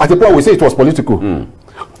continued to. At the point we say it was political.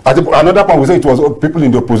 At another point we say it was people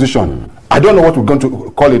in the opposition. I don't know what we're going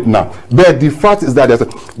to call it now. But the fact is that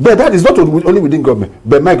but that is not only within government.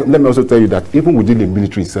 But Mike, let me also tell you that even within the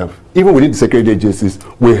military itself, even within the security agencies,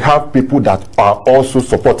 we have people that are also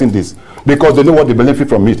supporting this because they know what they benefit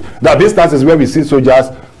from it. There are instances where we see soldiers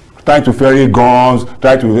trying to ferry guns,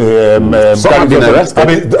 trying to some have been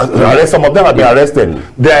arrested. Some of them have been arrested.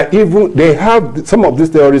 They have some of these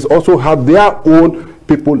terrorists also have their own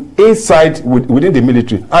people inside within the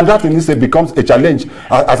military, and that in itself becomes a challenge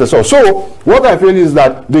as a source. So what I feel is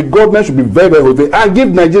that the government should be very, very open and give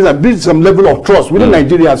Nigerians and build some level of trust within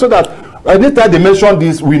Nigeria, so that anytime they mention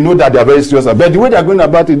this, we know that they are very serious. But the way they are going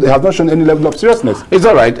about it, they have not shown any level of seriousness. It's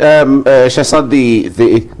all right. Shasad,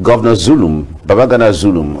 the Governor Zulum, Babagana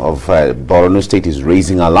Zulum of Borno State is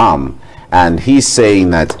raising alarm, and he's saying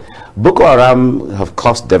that Boko Haram have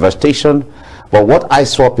caused devastation. But what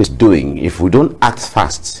ISWAP is doing, if we don't act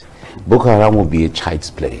fast, Boko Haram will be a child's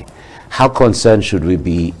play. How concerned should we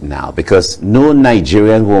be now? Because no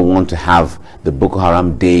Nigerian will want to have the Boko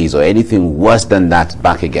Haram days or anything worse than that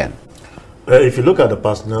back again. If you look at the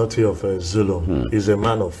personality of Zulum, he's a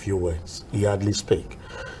man of few words. He hardly speaks.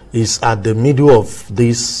 He's at the middle of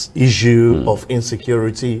this issue of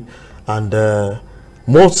insecurity, and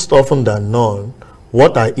most often than not,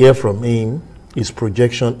 what I hear from him, his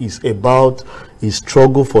projection is about his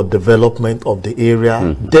struggle for development of the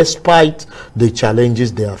area, despite the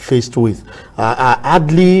challenges they are faced with.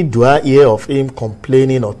 Hardly do I hear of him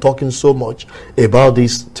complaining or talking so much about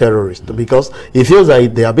these terrorists, because he feels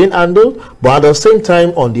that they are being handled, but at the same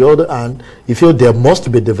time, on the other hand, he feels there must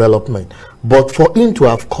be development. But for him to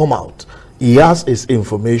have come out, he has his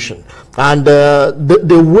information. And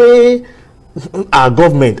the way our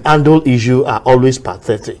government handle issues are always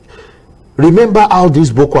pathetic. Remember how this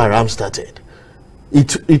Boko Haram started.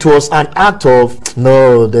 It was an act of,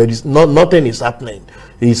 no, there is nothing is happening.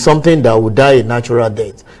 It's something that would die a natural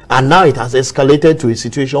death. And now it has escalated to a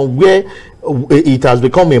situation where it has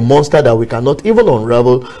become a monster that we cannot even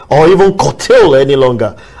unravel or even curtail any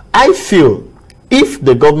longer. I feel if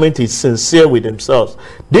the government is sincere with themselves,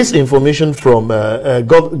 this information from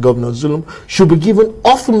Governor Zulum should be given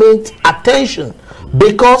ultimate attention,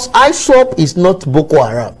 because ISWAP is not Boko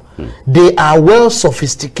Haram. They are well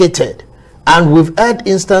sophisticated, and we've had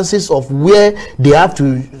instances of where they have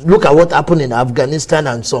to look at what happened in Afghanistan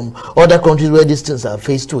and some other countries where these things are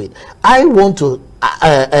faced with. I want to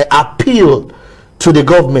appeal to the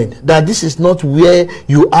government that this is not where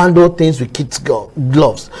you handle things with kids'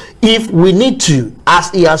 gloves. If we need to,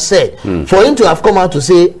 as he has said, for him to have come out to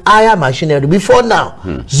say higher machinery before now,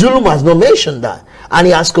 Zulum has not mentioned that. And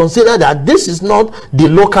he has considered that this is not the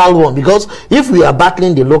local one, because if we are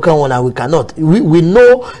battling the local one and we cannot, we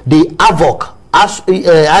know the havoc as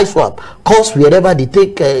ISWAP cause wherever they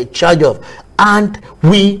take charge of, and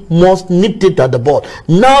we must nip it at the bud.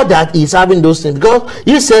 Now that he's having those things, because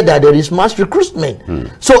he said that there is mass recruitment.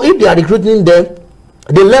 So if they are recruiting them,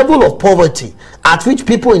 the level of poverty at which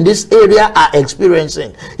people in this area are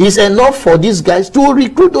experiencing is enough for these guys to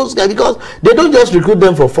recruit those guys, because they don't just recruit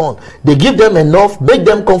them for fun. They give them enough, make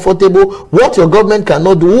them comfortable. What your government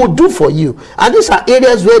cannot do will do for you. And these are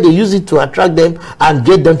areas where they use it to attract them and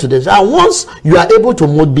get them to this. And once you are able to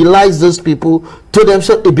mobilize those people to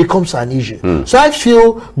themselves, it becomes an issue. So I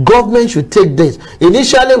feel government should take this.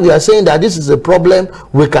 Initially, we are saying that this is a problem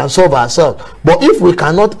we can solve ourselves. But if we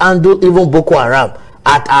cannot handle even Boko Haram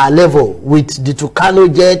at our level with the Tucano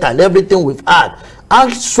jet and everything we've had,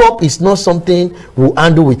 ISWAP is not something we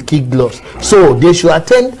handle with kid gloves. So they should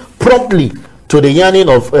attend promptly to the yearning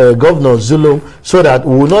of Governor Zulum, so that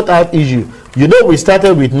we will not have issue. You know, we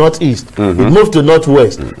started with Northeast, it moved to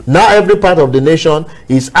Northwest. Now every part of the nation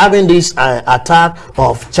is having this attack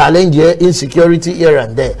of challenge here, insecurity here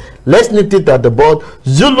and there. Let's nip it at the bud.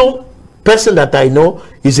 Zulum, person that I know,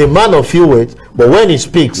 is a man of few words, but when he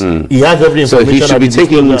speaks, he has every information. So he should be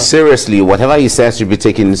taken seriously. Whatever he says should be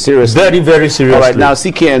taken seriously. Very, very seriously. All right, now,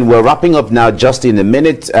 CKN, we're wrapping up now just in a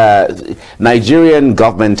minute. Nigerian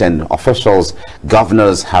government and officials,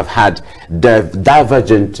 governors have had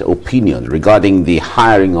divergent opinions regarding the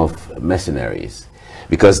hiring of mercenaries,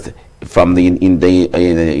 because from the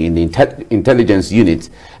intelligence unit,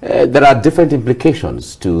 there are different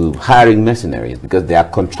implications to hiring mercenaries, because they are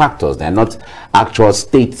contractors, they are not actual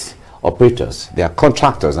state operators. They are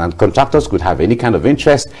contractors, and contractors could have any kind of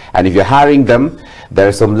interest. And if you're hiring them, there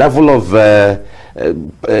is some level of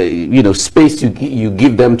space you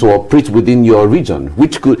give them to operate within your region,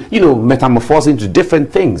 which could metamorphose into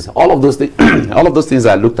different things. All of those things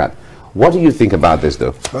are looked at. What do you think about this,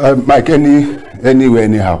 though? Mike, anywhere,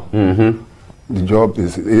 anyhow. The job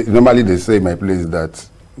is normally they say in my place that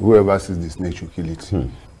whoever sees the snake should kill it.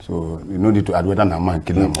 So you no need to add whether a man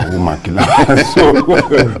kill him or woman kill him. So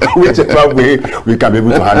whichever way we can be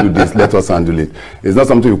able to handle this, let us handle it. It's not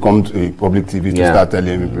something you come to public TV to start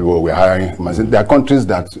telling people we're hiring. There are countries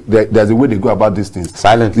that there's a way they go about these things.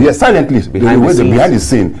 Silently. Yes, silently. Behind the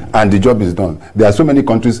scene, and the job is done. There are so many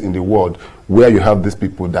countries in the world where you have these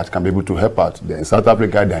people that can be able to help out. They're in South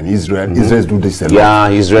Africa, they're in Israel. Israelis do this a lot. Yeah,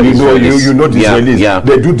 Israel. You know the Israelis.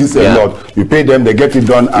 They do this a lot. You pay them, they get it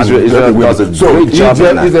done. Israel does a great job.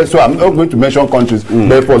 So I'm not going to mention countries,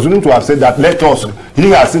 but for Zulum to have said that, he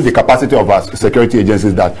has seen the capacity of our security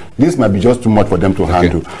agencies that this might be just too much for them to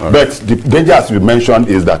handle. Right. But the danger, as you mentioned,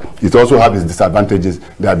 is that it also has its disadvantages.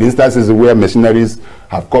 There have been instances where mercenaries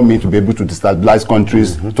have come in to be able to destabilize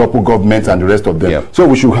countries, topple governments, and the rest of them. So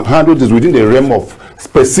we should handle this within the realm of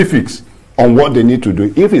specifics on what they need to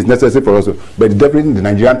do, if it's necessary for us. But definitely the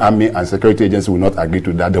Nigerian army and security agency will not agree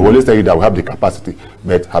to that. They will always tell you that we have the capacity,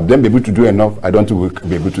 but have them be able to do enough? I don't think we'll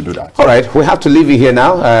be able to do that. All right, we have to leave you here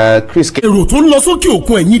now. Chris.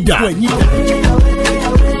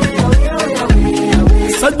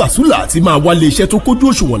 Ságbàsúlà àti máa wálé iṣẹ́ tó kójú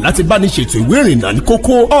òṣùwọ̀n láti bá ní ṣètò ìwé ìrìnnà ní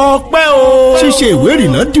kókó. Ọpẹ́ o! Ṣíṣe ìwé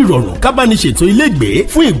ìrìnnà dìrọ̀rùn ká bá ní ṣètò ilégbèé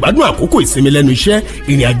fún ìgbádùn àkókò ìsinmi lẹ́nu iṣẹ́,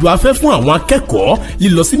 ìrìn àjò afẹ́ fún àwọn akẹ́kọ̀ọ́,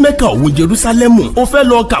 lílọ sí Mẹ́kà òun Jerúsálẹ́mù, ó fẹ́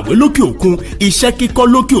lọ kàwé lókè òkun, iṣẹ́ kíkọ́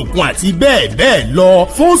lókè òkun àti bẹ́ẹ̀ bẹ́ẹ̀ lọ.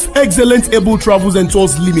 Force Excellent Able Travels and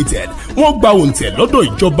Tours Limited wọ́n gba òǹtẹ̀ lọ́dọ̀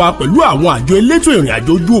ìjọba pẹ̀lú àwọn àjọ elétò ìrìn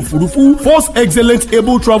àjò ojú òfurufú. Force Excellent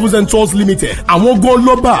Able Travels and Tours Limited àwọn gan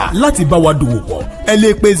lọ́ba láti bá wa dòwò pọ̀. Ẹ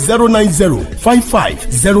lè pe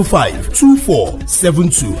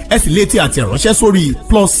 09055052472. Ẹ sì lè tẹ àtẹ̀ránṣẹ́ sórí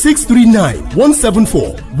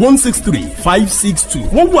 +639-174-163-562.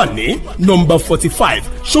 Wọ́n wà ní nọ́mbà 45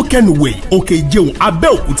 Shokenway Òkè Ìjẹun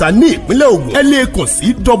Abẹ́òkúta ní ìpínlẹ̀ Ògùn. Ẹ lè kàn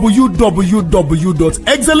sí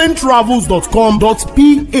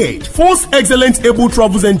www.excellenttravels.com.ph. Force Excellent Able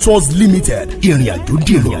Travels and Tours Limited. Ìrìn àjò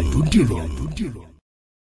dìrọ̀.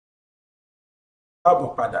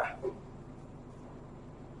 Káàbọ̀ padà.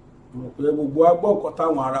 Mo pé gbogbo agbọ́ nǹkan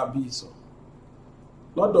táwọn ará bíi sọ.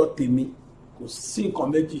 Lọ́dọ̀ tèmi kò sí nǹkan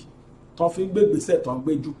méjì tán fi ń gbé gbèsè tán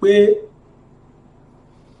gbé ju pé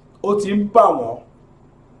ó ti ń bà wọ́n.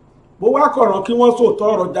 Bó wá kọ̀ràn kí wọ́n sòótọ́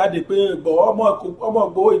ọ̀rọ̀ jáde pé ọmọ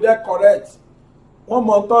Ìgbòho ìdẹ́ correct. Wọ́n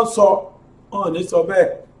mọ tán sọ, wọn ò ní sọ bẹ́ẹ̀.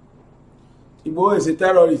 Ìgbòho is a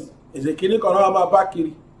terrorist, èsè kìíní kan náà máa bá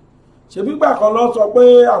kiri. Ṣebí gbà kan lọ sọ pé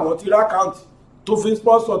àwọn ti rá account tó fi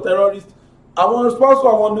sponsor terrorist. Àwọn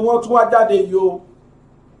sponsor wọn ni wọ́n tún wá jáde yìí o.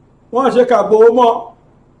 Wọ́n ṣe ká Ìgbòho mọ́.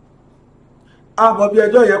 Àmọ́ bí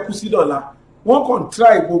ẹjọ́ yẹn kú sí dọ̀la. Wọ́n kàn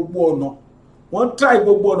try gbogbo ọ̀nà. Wọ́n try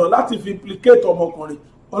gbogbo ọ̀nà láti fi implicate ọmọkùnrin.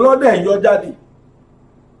 Ọlọ́dẹ̀ yọ jáde.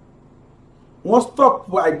 Wọ́n stop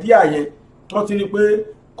idea yẹn. Wọ́n ti rí pé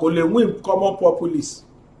kò lè win common populace.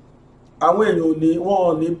 Àwọn èèyàn wọn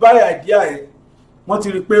ò ní buy idea yẹn. Wọ́n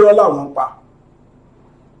ti rí pé rọ́ làwọn pa.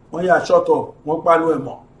 Wọ́n yà ṣọ́tọ̀, wọ́n pálú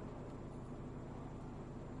ẹ̀mọ́.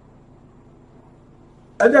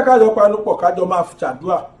 Ẹ jẹ́ ká jọ panupọ̀ kájọ máa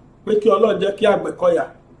ṣàdúrà pé kí Ọlọ́run jẹ́ kí Agbekoya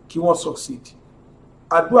kí wọ́n succeed.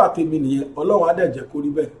 Àdúrà tèmi nìyẹn, Ọlọ́run á dẹ̀ jẹ́ kó rí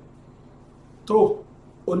bẹ́ẹ̀. Tó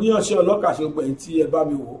oníyanṣẹ́ ọlọ́kàṣe gbẹ̀yìn tí ẹ bá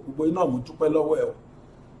mi wò gbogbo iná mo dúpẹ́ lọ́wọ́ ẹ o.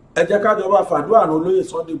 Ẹ jẹ́ ká jọ máa fàdúrà ràn olóyè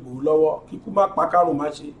Sunday Igboho lọ́wọ́ kíkú má pa kárùn má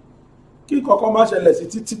ṣe. Kí kọ̀ọ̀kan má ṣẹlẹ̀ sí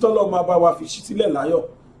títí tọ́lọ́ máa bá wa fi ṣí sílẹ̀ láyọ̀.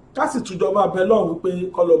 Ká sì túnjọ máa bẹ Ọlọ́run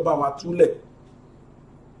wípé kó lọ bá wa túlẹ̀.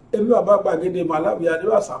 Èmi bàbá Gbàgede Màláwí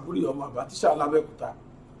Adéwàsàbúrì ọmọ Àbátíṣà Lábẹ́òkúta.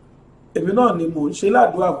 Èmi náà ni mò ń ṣe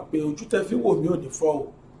ládùúrà pé ojú tẹ́ fi wò mí ò ní fọ́ o,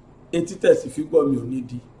 etí tẹ́ sì fi gbọ́ mi ò ní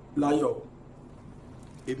di láyọ̀ o.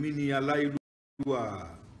 Èmi ni aláìlúwà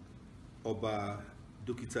ọba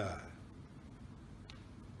dókítà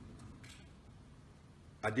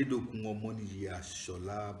Adédòkun Ọmọnìyí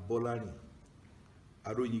Àṣọlá Bọ́lárìn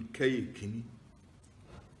aróyin kẹ́yè kínní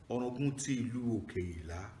ọ̀ràngún tí ìlú Òkè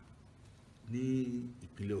Ìlá ní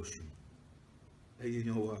ìpínlẹ̀ Ọ̀ṣun. Ẹ̀yin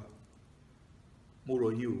yan wa, mo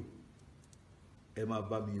rọ̀ yín o, ẹ máa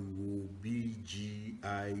bá mi wo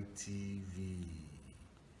BGI TV,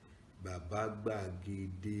 Bàbá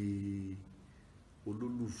Gbàgede,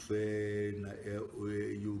 olólùfẹ́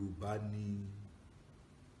Yorùbá ni,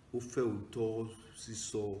 ó fẹ́ òótọ́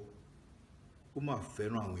sísọ, ó máa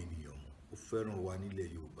fẹ́ràn àwọn ènìyàn, ó fẹ́ràn wa nílẹ̀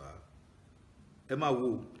Yorùbá. Ẹ máa wo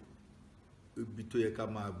ibi tó yẹ ká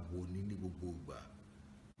máa wò ní gbogbo ìgbà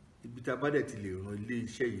ibi tá a bá dẹ̀ ti lè ran ilé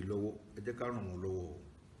iṣẹ́ yìí lọ́wọ́ ẹ jẹ́ ká ràn wọ́n lọ́wọ́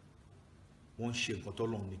wọ́n ń ṣe nǹkan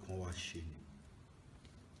tọ́lọ́run nìkan wá ṣe ni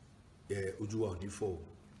ojú wa ò ní fọ́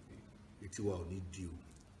etí wa ò ní di o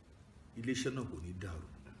iléeṣẹ́ náà kò ní dàrú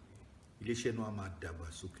iléeṣẹ́ náà á máa dàgbà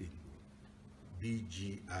sókè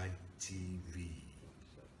BGI TV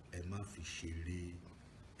ẹ má fi ṣeré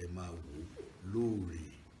ẹ máa wò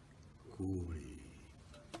lóòrèkóòrè.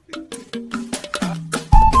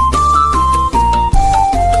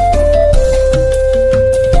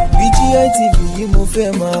 BGI TV yìí mo fẹ́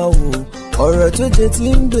máa wò ọ̀rọ̀ tó jẹ tí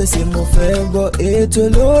ń gbèsè mo fẹ́ gbọ́ ètò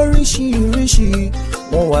lóríṣiríṣi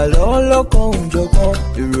wọ́n wà lọ́lọ́kan òjọ̀kan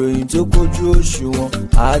ìròyìn tó kojú òṣùwọ̀n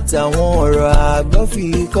àtàwọn ọ̀rọ̀ àgbọ́ fi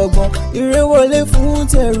kọ́gbọ́n eré wọlé fún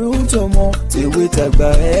tẹ̀rù tọmọ tèwe tàgbà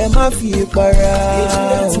ẹ má fi para.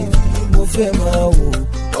 BGI TV mo fẹ́ máa wò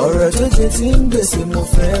ọ̀rọ̀ tó jẹ tí ń gbèsè mo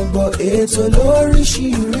fẹ́ gbọ́ ètò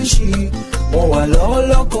lóríṣiríṣi wọ́n wà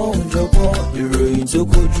lọ́lọ́kan òjọ̀kan ìròyìn tó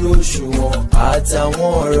kojú òṣùwọ̀n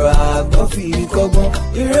àtàwọn ọ̀rọ̀ àgbọ́ fi kọ́gbọ́n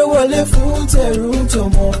eré wọlé fún tẹ̀rù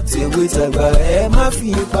tọmọ tèwe tàgbà ẹ má fi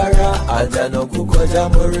para àdànà kú kọjá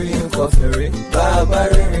mórí nǹkan fèrè bàbá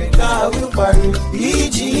rere káwí parí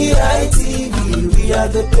BGI TV we are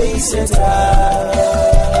the pace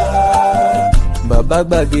setters. Bàbá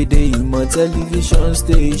gbàgede ìmọ̀ tẹlifíṣọ̀n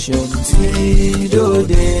station tí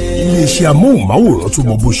dòde. Iléeṣẹ́ amóhùnmáwòrán tó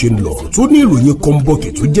mọ bó ṣe ń lọ tó ní ìròyìn kọ́ńbọ̀kì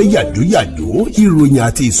tó jẹ́ yàjóyàjó ìròyìn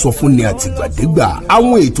àti ìsọfúnni àtìgbàdégbà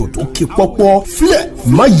àwọn ètò tó ké pọ́pọ́ flẹ̀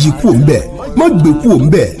má yí kúò ń bẹ̀ má gbé kúò ń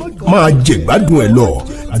bẹ̀ máa jẹ̀gbádùn ẹ̀ lọ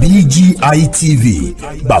BGI TV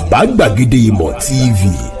bàbá gbàgede ìmọ̀ TV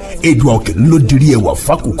èdùn ọ̀kẹ́ ló dirí ẹwà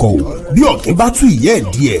fákòkò o bí ọ̀kẹ́ bá tún ìyẹ́ ẹ̀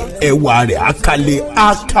díẹ̀ ẹwà rẹ̀ àkàlẹ̀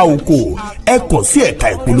àkà oko ẹ kàn sí ẹ̀ka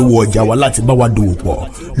ìpolówó ọjà wa láti bá wa dòwò pọ̀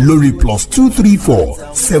lórí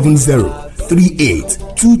 +234 70 38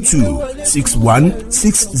 22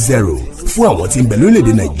 6160 fún àwọn tí ń bẹ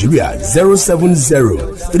lórílẹ̀‐èdè Nàìjíríà 070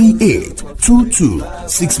 38 22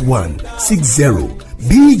 6160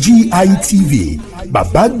 BGI TV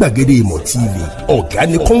bàbá gbàgede ìmọ̀ TV ọ̀gá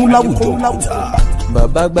ni kọ́ń láwùjọ kùtà.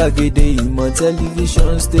 Bàbá gbàgede ìmọ̀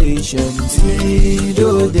tẹlifíṣọ̀n station tí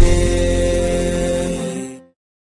dòde.